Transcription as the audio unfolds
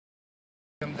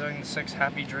I'm doing the 6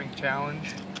 happy drink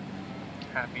challenge.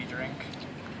 Happy drink.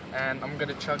 And I'm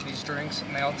gonna chug these drinks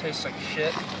and they all taste like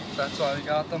shit. That's why we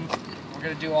got them. We're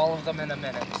gonna do all of them in a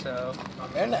minute, so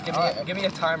give me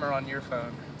a timer on your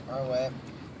phone. Oh wait.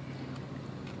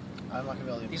 I'm not gonna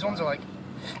be able to These ones are like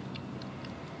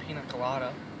pina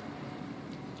colada.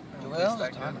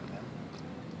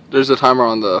 There's a timer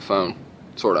on the phone,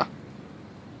 sorta.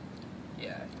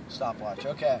 Yeah. Stopwatch.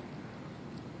 Okay.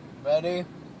 Ready?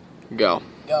 Go.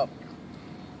 Go.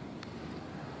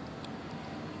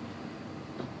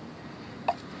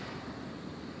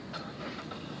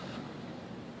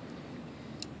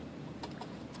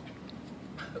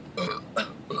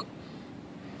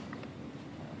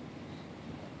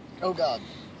 Oh God.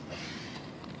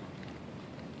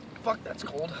 Fuck, that's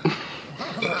cold.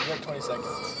 You have 20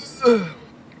 seconds. Oh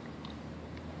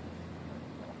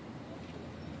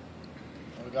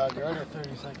God, you're already at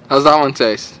 30 seconds. How's that one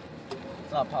taste?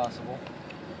 It's not possible.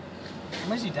 How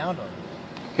much is he down to?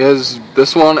 He has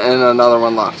this one and another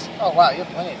one left. Oh wow, you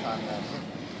have plenty of time then.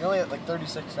 You're only at like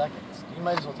 36 seconds. You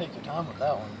might as well take your time with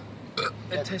that one.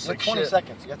 It tastes like 20 shit.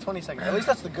 seconds. You got 20 seconds. At least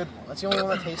that's the good one. That's the only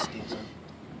one that tastes decent.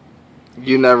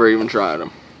 You never even tried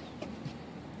them.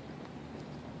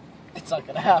 It's not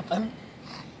gonna happen.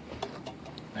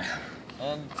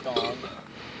 And it's gone.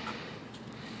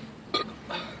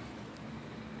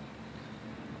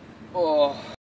 Oh.